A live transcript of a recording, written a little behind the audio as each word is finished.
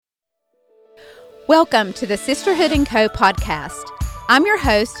Welcome to the Sisterhood & Co. podcast. I'm your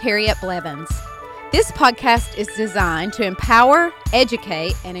host, Harriet Blevins. This podcast is designed to empower,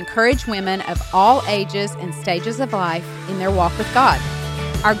 educate, and encourage women of all ages and stages of life in their walk with God.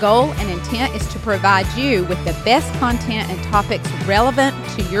 Our goal and intent is to provide you with the best content and topics relevant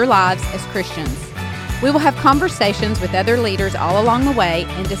to your lives as Christians. We will have conversations with other leaders all along the way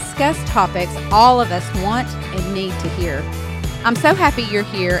and discuss topics all of us want and need to hear. I'm so happy you're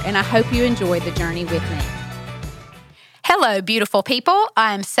here, and I hope you enjoy the journey with me. Hello, beautiful people.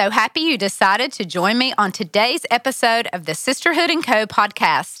 I am so happy you decided to join me on today's episode of the Sisterhood & Co.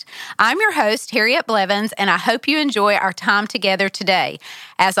 podcast. I'm your host, Harriet Blevins, and I hope you enjoy our time together today.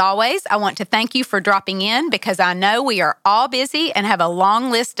 As always, I want to thank you for dropping in because I know we are all busy and have a long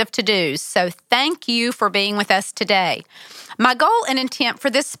list of to-dos, so thank you for being with us today. My goal and intent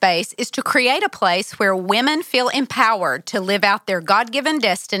for this space is to create a place where women feel empowered to live out their God-given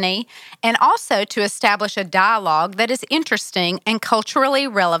destiny and also to establish a dialogue that is interesting and culturally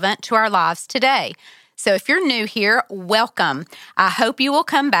relevant to our lives today. So if you're new here, welcome. I hope you will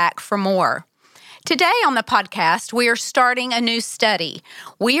come back for more. Today on the podcast, we are starting a new study.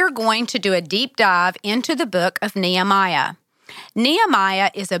 We are going to do a deep dive into the book of Nehemiah.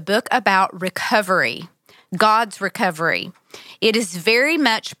 Nehemiah is a book about recovery, God's recovery. It is very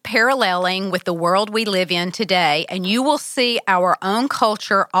much paralleling with the world we live in today, and you will see our own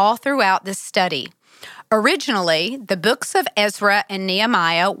culture all throughout this study. Originally, the books of Ezra and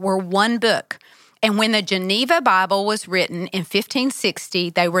Nehemiah were one book, and when the Geneva Bible was written in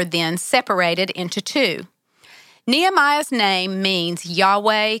 1560, they were then separated into two. Nehemiah's name means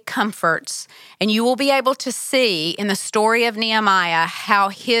Yahweh comforts, and you will be able to see in the story of Nehemiah how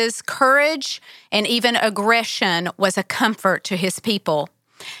his courage and even aggression was a comfort to his people.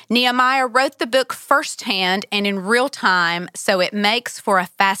 Nehemiah wrote the book firsthand and in real time, so it makes for a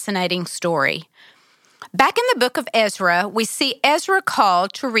fascinating story. Back in the book of Ezra, we see Ezra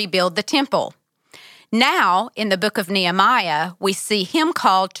called to rebuild the temple. Now, in the book of Nehemiah, we see him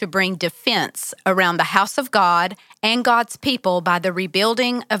called to bring defense around the house of God and God's people by the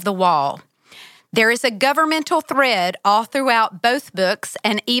rebuilding of the wall. There is a governmental thread all throughout both books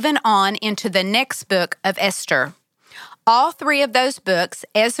and even on into the next book of Esther. All three of those books,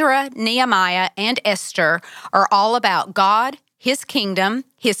 Ezra, Nehemiah, and Esther, are all about God, His kingdom,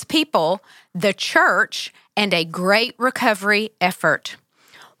 His people, the church, and a great recovery effort.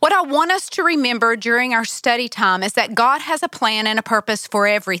 What I want us to remember during our study time is that God has a plan and a purpose for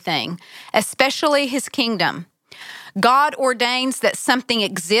everything, especially His kingdom. God ordains that something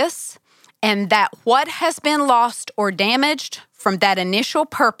exists and that what has been lost or damaged from that initial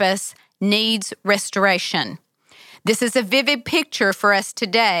purpose needs restoration. This is a vivid picture for us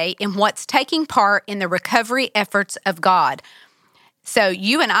today in what's taking part in the recovery efforts of God. So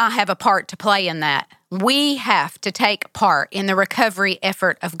you and I have a part to play in that. We have to take part in the recovery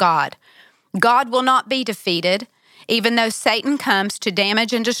effort of God. God will not be defeated. Even though Satan comes to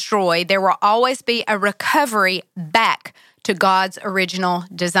damage and destroy, there will always be a recovery back to God's original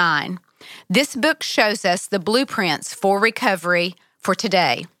design. This book shows us the blueprints for recovery for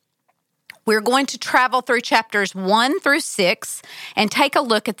today. We're going to travel through chapters 1 through 6 and take a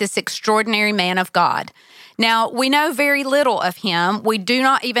look at this extraordinary man of God. Now, we know very little of him. We do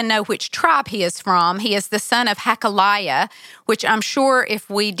not even know which tribe he is from. He is the son of Hakaliah, which I'm sure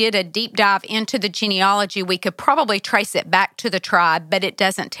if we did a deep dive into the genealogy, we could probably trace it back to the tribe, but it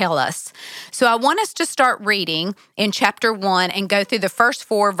doesn't tell us. So I want us to start reading in chapter 1 and go through the first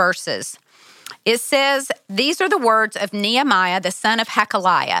 4 verses. It says, "These are the words of Nehemiah, the son of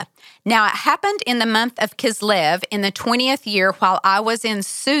Hakaliah. Now it happened in the month of Kislev in the 20th year while I was in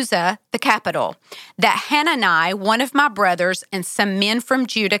Susa, the capital, that Hanani, one of my brothers, and some men from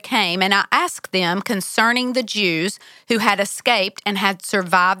Judah came, and I asked them concerning the Jews who had escaped and had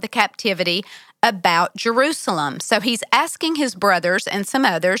survived the captivity about Jerusalem." So he's asking his brothers and some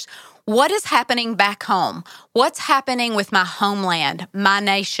others, what is happening back home? What's happening with my homeland, my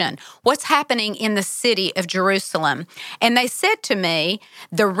nation? What's happening in the city of Jerusalem? And they said to me,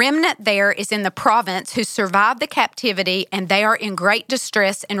 the remnant there is in the province who survived the captivity, and they are in great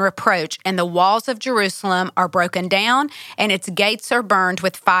distress and reproach, and the walls of Jerusalem are broken down, and its gates are burned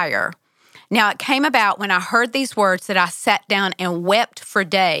with fire. Now it came about when I heard these words that I sat down and wept for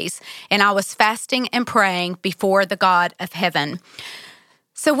days, and I was fasting and praying before the God of heaven.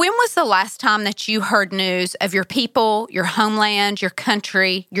 So when was the last time that you heard news of your people, your homeland, your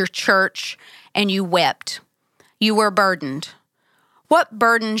country, your church, and you wept? You were burdened. What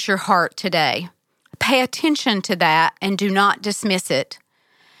burdens your heart today? Pay attention to that and do not dismiss it.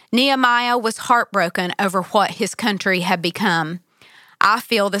 Nehemiah was heartbroken over what his country had become. I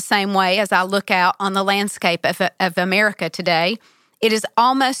feel the same way as I look out on the landscape of America today. It is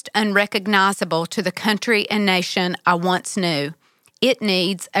almost unrecognizable to the country and nation I once knew. It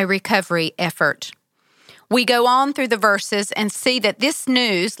needs a recovery effort. We go on through the verses and see that this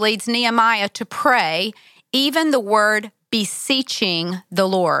news leads Nehemiah to pray even the word beseeching the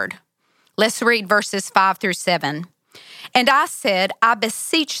Lord. Let's read verses 5 through 7. And I said, I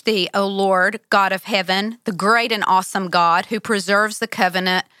beseech thee, O Lord, God of heaven, the great and awesome God who preserves the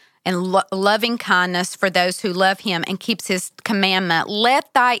covenant and loving kindness for those who love him and keeps his commandment.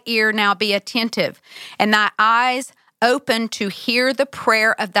 Let thy ear now be attentive and thy eyes open to hear the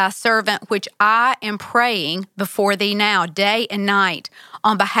prayer of thy servant, which I am praying before thee now, day and night,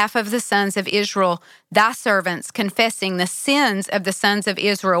 on behalf of the sons of Israel, thy servants, confessing the sins of the sons of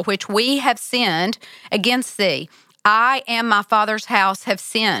Israel, which we have sinned against thee. I and my father's house have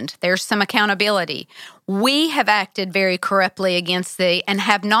sinned. There's some accountability. We have acted very corruptly against thee and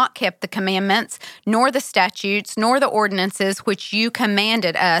have not kept the commandments, nor the statutes, nor the ordinances which you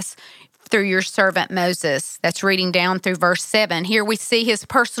commanded us through your servant Moses. That's reading down through verse 7. Here we see his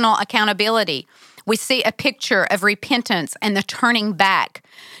personal accountability. We see a picture of repentance and the turning back.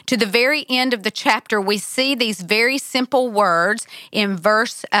 To the very end of the chapter, we see these very simple words in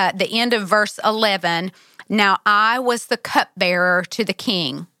the end of verse 11. Now I was the cupbearer to the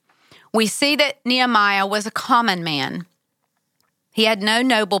king. We see that Nehemiah was a common man. He had no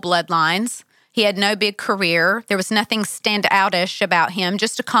noble bloodlines. He had no big career. There was nothing standoutish about him,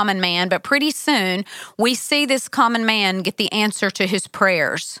 just a common man. But pretty soon, we see this common man get the answer to his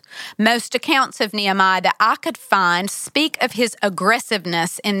prayers. Most accounts of Nehemiah that I could find speak of his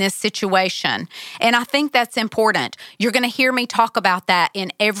aggressiveness in this situation. And I think that's important. You're going to hear me talk about that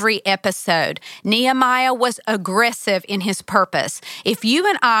in every episode. Nehemiah was aggressive in his purpose. If you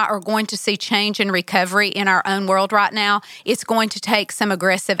and I are going to see change and recovery in our own world right now, it's going to take some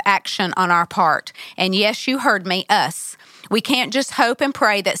aggressive action on our part. And yes, you heard me, us. We can't just hope and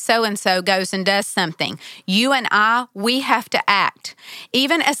pray that so-and-so goes and does something. You and I, we have to act.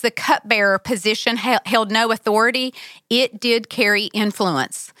 Even as the cupbearer position held no authority, it did carry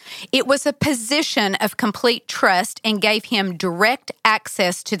influence. It was a position of complete trust and gave him direct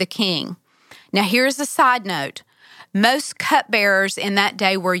access to the king. Now, here's a side note. Most cupbearers in that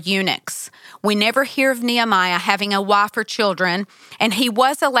day were eunuchs. We never hear of Nehemiah having a wife or children, and he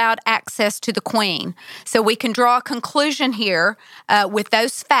was allowed access to the queen. So we can draw a conclusion here with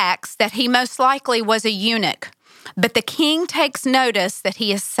those facts that he most likely was a eunuch. But the king takes notice that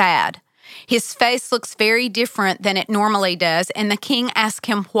he is sad. His face looks very different than it normally does, and the king asks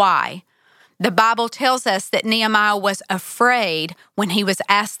him why. The Bible tells us that Nehemiah was afraid when he was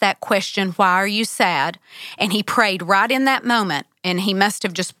asked that question, why are you sad? And he prayed right in that moment, and he must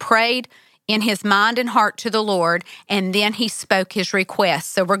have just prayed in his mind and heart to the Lord, and then he spoke his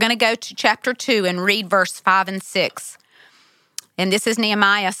request. So we're going to go to chapter 2 and read verse 5 and 6. And this is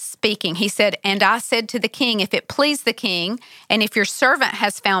Nehemiah speaking. He said, and I said to the king, if it please the king, and if your servant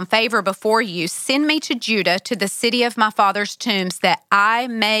has found favor before you, send me to Judah, to the city of my father's tombs, that I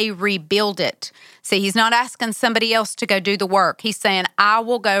may rebuild it. See, he's not asking somebody else to go do the work. He's saying, I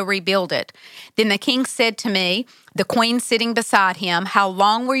will go rebuild it. Then the king said to me, the queen sitting beside him, how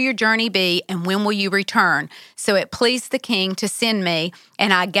long will your journey be, and when will you return? So it pleased the king to send me,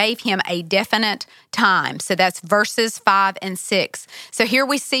 and I gave him a definite time. So that's verses 5 and 6. So here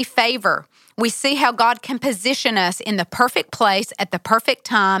we see favor. We see how God can position us in the perfect place at the perfect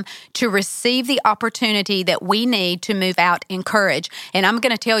time to receive the opportunity that we need to move out in courage. And I'm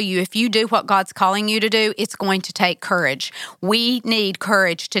going to tell you, if you do what God's calling you to do, it's going to take courage. We need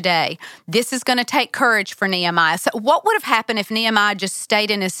courage today. This is going to take courage for Nehemiah. So what would have happened if Nehemiah just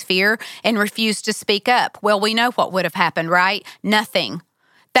stayed in his fear and refused to speak up? Well, we know what would have happened, right? Nothing.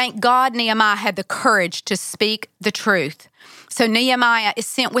 Thank God Nehemiah had the courage to speak the truth. So Nehemiah is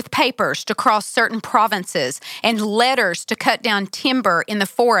sent with papers to cross certain provinces and letters to cut down timber in the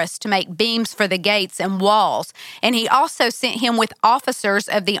forest to make beams for the gates and walls. And he also sent him with officers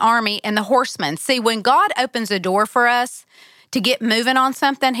of the army and the horsemen. See, when God opens a door for us to get moving on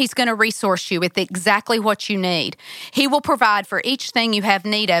something, he's going to resource you with exactly what you need. He will provide for each thing you have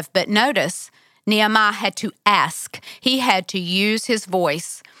need of. But notice, Nehemiah had to ask. He had to use his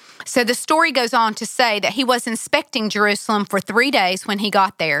voice. So the story goes on to say that he was inspecting Jerusalem for 3 days when he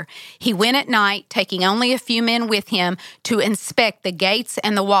got there. He went at night, taking only a few men with him to inspect the gates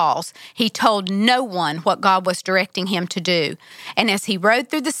and the walls. He told no one what God was directing him to do. And as he rode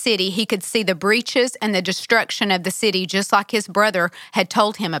through the city, he could see the breaches and the destruction of the city, just like his brother had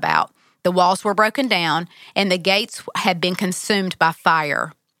told him about. The walls were broken down, and the gates had been consumed by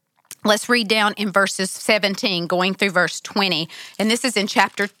fire. Let's read down in verses 17, going through verse 20. And this is in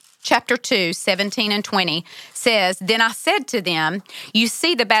chapter 2, 17 and 20, says, "Then I said to them, you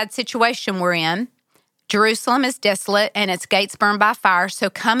see the bad situation we're in. Jerusalem is desolate and its gates burned by fire. So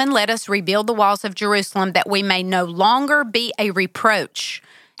come and let us rebuild the walls of Jerusalem that we may no longer be a reproach."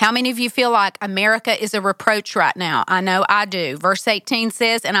 How many of you feel like America is a reproach right now? I know I do. Verse 18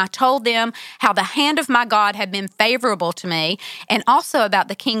 says, "And I told them how the hand of my God had been favorable to me, and also about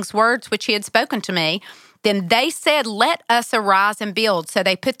the king's words which he had spoken to me. Then they said, let us arise and build. So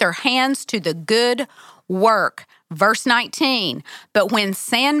they put their hands to the good work." Verse 19, "But when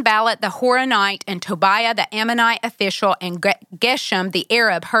Sanballat the Horonite and Tobiah the Ammonite official and Geshem the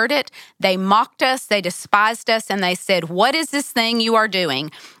Arab heard it, they mocked us, they despised us, and they said, what is this thing you are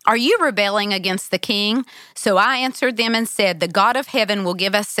doing? Are you rebelling against the king? So I answered them and said, the God of heaven will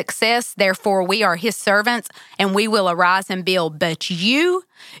give us success, therefore we are his servants, and we will arise and build. But you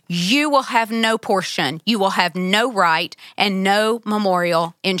will have no portion, you will have no right, and no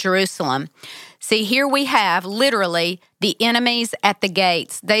memorial in Jerusalem." See, here we have literally the enemies at the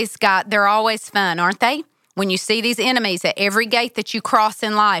gates. They're always fun, aren't they? When you see these enemies at every gate that you cross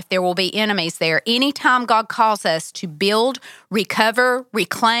in life, there will be enemies there. Anytime God calls us to build, recover,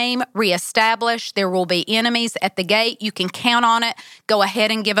 reclaim, reestablish, there will be enemies at the gate. You can count on it. Go ahead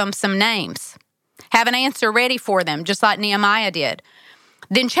and give them some names. Have an answer ready for them, just like Nehemiah did.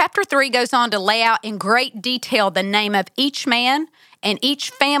 Then chapter 3 goes on to lay out in great detail the name of each man and each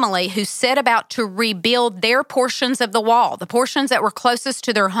family who set about to rebuild their portions of the wall, the portions that were closest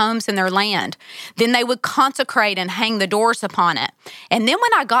to their homes and their land. Then they would consecrate and hang the doors upon it. And then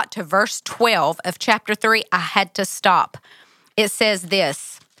when I got to verse 12 of chapter 3, I had to stop. It says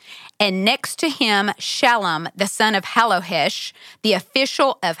this, "And next to him, Shallum, the son of Halohesh, the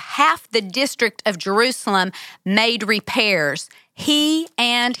official of half the district of Jerusalem, made repairs, he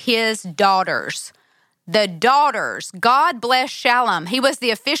and his daughters." The daughters, God bless Shallum. He was the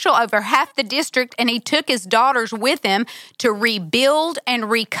official over half the district, and he took his daughters with him to rebuild and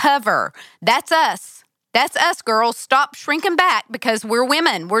recover. That's us. That's us, girls. Stop shrinking back because we're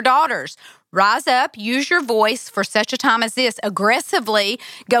women. We're daughters. Rise up, use your voice for such a time as this. Aggressively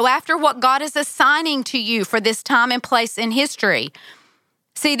go after what God is assigning to you for this time and place in history.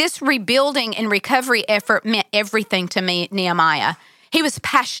 See, this rebuilding and recovery effort meant everything to me, Nehemiah. He was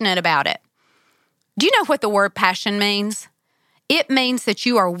passionate about it. Do you know what the word passion means? It means that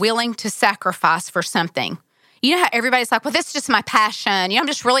you are willing to sacrifice for something. You know how everybody's like, well, this is just my passion. I'm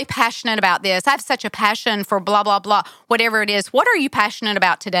just really passionate about this. I have such a passion for blah, blah, blah, whatever it is. What are you passionate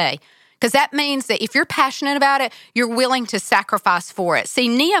about today? Because that means that if you're passionate about it, you're willing to sacrifice for it. See,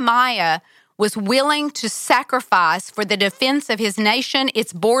 Nehemiah was willing to sacrifice for the defense of his nation,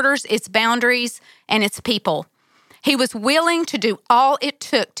 its borders, its boundaries, and its people. He was willing to do all it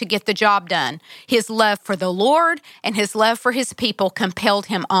took to get the job done. His love for the Lord and his love for his people compelled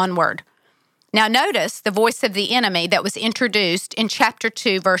him onward. Now notice the voice of the enemy that was introduced in chapter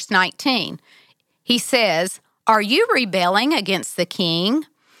 2, verse 19. He says, "Are you rebelling against the king?"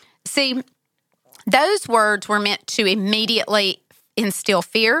 See, those words were meant to immediately instill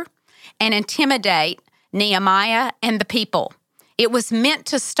fear and intimidate Nehemiah and the people. It was meant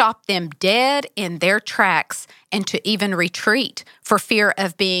to stop them dead in their tracks and to even retreat for fear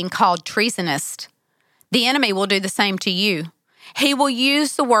of being called treasonous. The enemy will do the same to you. He will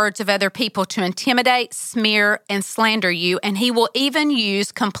use the words of other people to intimidate, smear, and slander you, and he will even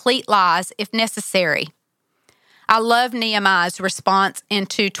use complete lies if necessary. I love Nehemiah's response in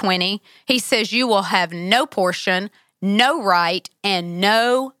 2:20. He says, "You will have no portion, no right, and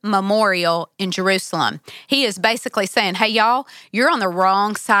no memorial in Jerusalem." He is basically saying, hey, y'all, you're on the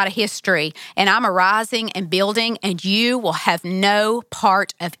wrong side of history, and I'm arising and building, and you will have no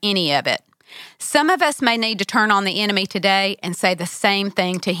part of any of it. Some of us may need to turn on the enemy today and say the same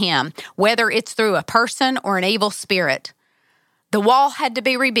thing to him, whether it's through a person or an evil spirit. The wall had to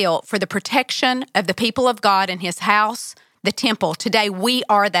be rebuilt for the protection of the people of God and his house, the temple. Today, we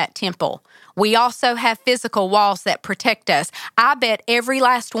are that temple. We also have physical walls that protect us. I bet every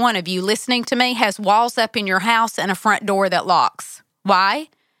last one of you listening to me has walls up in your house and a front door that locks. Why?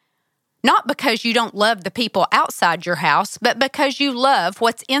 Not because you don't love the people outside your house, but because you love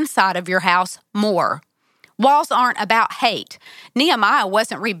what's inside of your house more. Walls aren't about hate. Nehemiah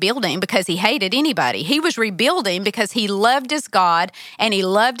wasn't rebuilding because he hated anybody. He was rebuilding because he loved his God and he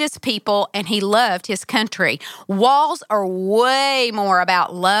loved his people and he loved his country. Walls are way more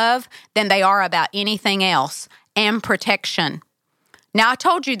about love than they are about anything else, and protection. Now, I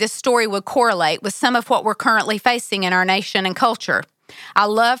told you this story would correlate with some of what we're currently facing in our nation and culture. I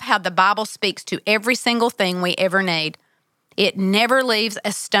love how the Bible speaks to every single thing we ever need. It never leaves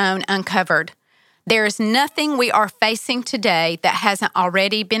a stone uncovered. There is nothing we are facing today that hasn't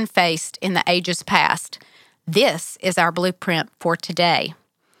already been faced in the ages past. This is our blueprint for today.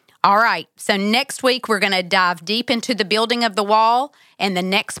 All right, so next week we're going to dive deep into the building of the wall and the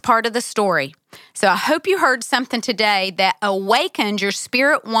next part of the story. So I hope you heard something today that awakened your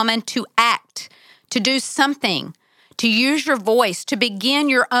spirit woman to act, to do something, to use your voice, to begin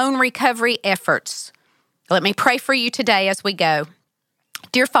your own recovery efforts. Let me pray for you today as we go.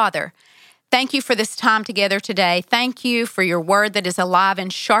 Dear Father, thank you for this time together today. Thank you for your word that is alive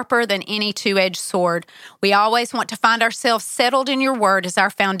and sharper than any two-edged sword. We always want to find ourselves settled in your word as our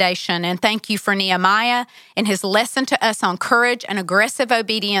foundation. And thank you for Nehemiah and his lesson to us on courage and aggressive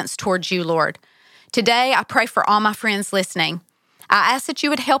obedience towards you, Lord. Today, I pray for all my friends listening. I ask that you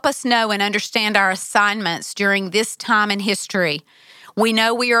would help us know and understand our assignments during this time in history. We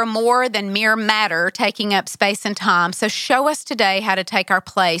know we are more than mere matter taking up space and time, so show us today how to take our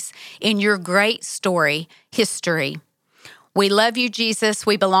place in your great story, history. We love you, Jesus.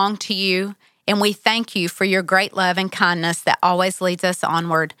 We belong to you, and we thank you for your great love and kindness that always leads us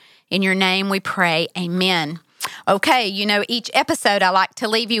onward. In your name we pray, amen. Okay, each episode I like to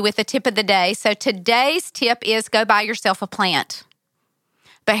leave you with a tip of the day, so today's tip is go buy yourself a plant.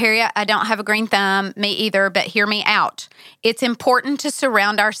 But Harriet, I don't have a green thumb, me either, but hear me out. It's important to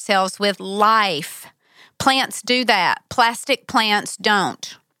surround ourselves with life. Plants do that. Plastic plants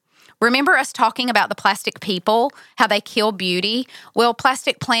don't. Remember us talking about the plastic people, how they kill beauty? Well,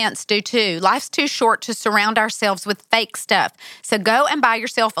 plastic plants do too. Life's too short to surround ourselves with fake stuff. So go and buy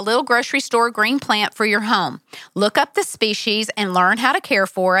yourself a little grocery store green plant for your home. Look up the species and learn how to care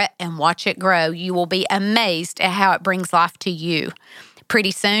for it and watch it grow. You will be amazed at how it brings life to you.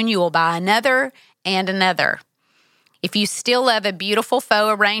 Pretty soon, you will buy another and another. If you still love a beautiful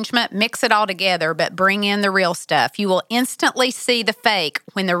faux arrangement, mix it all together, but bring in the real stuff. You will instantly see the fake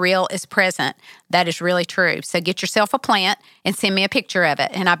when the real is present. That is really true. So get yourself a plant and send me a picture of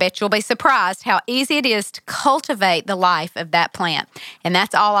it. And I bet you'll be surprised how easy it is to cultivate the life of that plant. And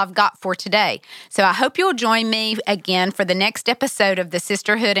that's all I've got for today. So I hope you'll join me again for the next episode of the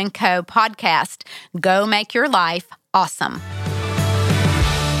Sisterhood & Co. podcast. Go make your life awesome.